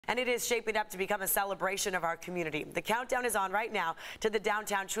and it is shaping up to become a celebration of our community. The countdown is on right now to the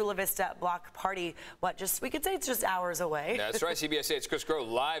downtown Chula Vista block party. We could say it's just hours away. That's right. CBS 8's Chris Grow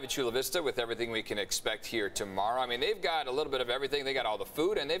live at Chula Vista with everything we can expect here tomorrow. I mean, they've got a little bit of everything. They got all the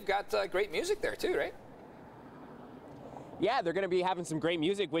food, and they've got great music there too, right? Yeah, they're going to be having some great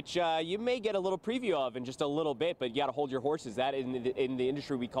music, which you may get a little preview of in just a little bit, but you got to hold your horses. That in the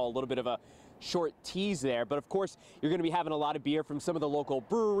industry we call a little bit of a short tease there. But of course, you're going to be having a lot of beer from some of the local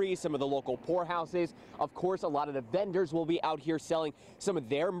breweries, some of the local pourhouses. Of course, a lot of the vendors will be out here selling some of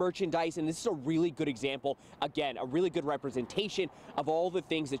their merchandise, and this is a really good example. Again, a really good representation of all the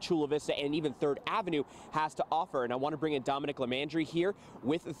things that Chula Vista and even 3rd Avenue has to offer. And I want to bring in Dominic Lamandry here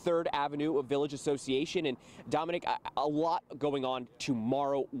with the 3rd Avenue Village Association. And Dominic, a lot going on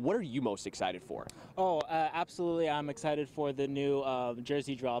tomorrow. What are you most excited for? Oh, absolutely. I'm excited for the new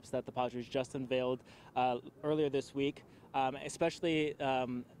jersey drops that the Padres just unveiled earlier this week, especially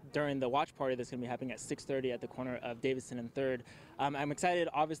during the watch party that's going to be happening at 6:30 at the corner of Davidson and 3rd. I'm excited,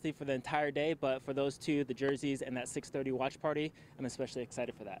 obviously, for the entire day, but for those two, the jerseys and that 6:30 watch party, I'm especially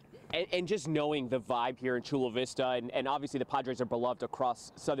excited for that. And just knowing the vibe here in Chula Vista, and obviously the Padres are beloved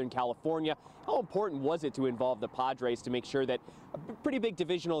across Southern California, how important was it to involve the Padres to make sure that a pretty big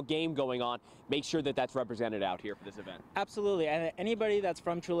divisional game going on, make sure that that's represented out here for this event? Absolutely. And anybody that's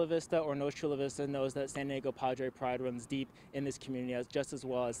from Chula Vista or knows Chula Vista knows that San Diego Padre pride runs deep in this community, just as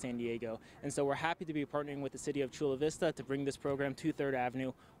well as San Diego. And so we're happy to be partnering with the city of Chula Vista to bring this program to 3rd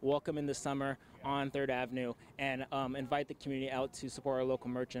Avenue, welcome in the summer on 3rd Avenue, and invite the community out to support our local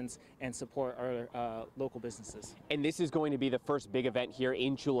merchants and support our local businesses. And this is going to be the first big event here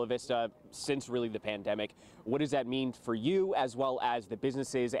in Chula Vista since really the pandemic. What does that mean for you, as well as the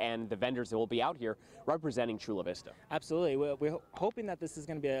businesses and the vendors that will be out here representing Chula Vista? Absolutely. We're hoping that this is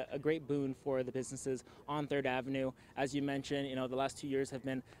going to be a great boon for the businesses on 3rd Avenue. As you mentioned, the last 2 years have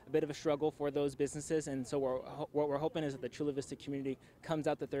been a bit of a struggle for those businesses, and so what we're hoping is that the Chula Vista community comes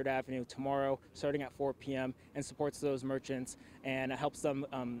out to 3rd Avenue tomorrow, starting at 4 p.m., and supports those merchants and helps them,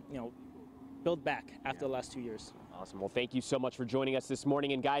 build back after the last 2 years. Awesome. Well, thank you so much for joining us this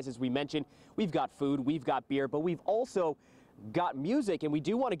morning. And guys, as we mentioned, we've got food, we've got beer, but we've also got music, and we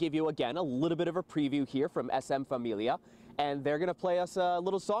do want to give you, again, a little bit of a preview here from SM Familia, and they're going to play us a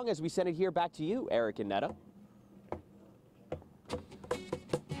little song as we send it here back to you, Eric and Netta.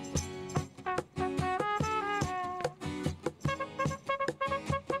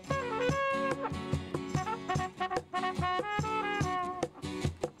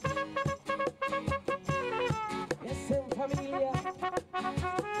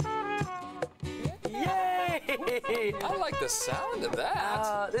 Yay! I like the sound of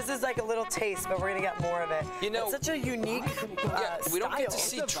that. This is like a little taste, but we're going to get more of it. It's such a unique we don't get to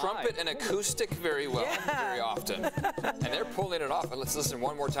style. see trumpet and acoustic very well, very often. And they're pulling it off. And let's listen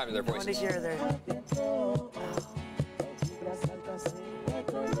one more time to their voices. I want to hear their...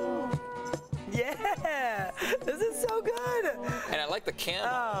 Yeah, this is so good. And I like the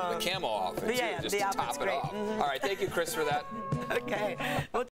camel outfit too, just to top it off. All right, thank you, Chris, for that. Okay. Well,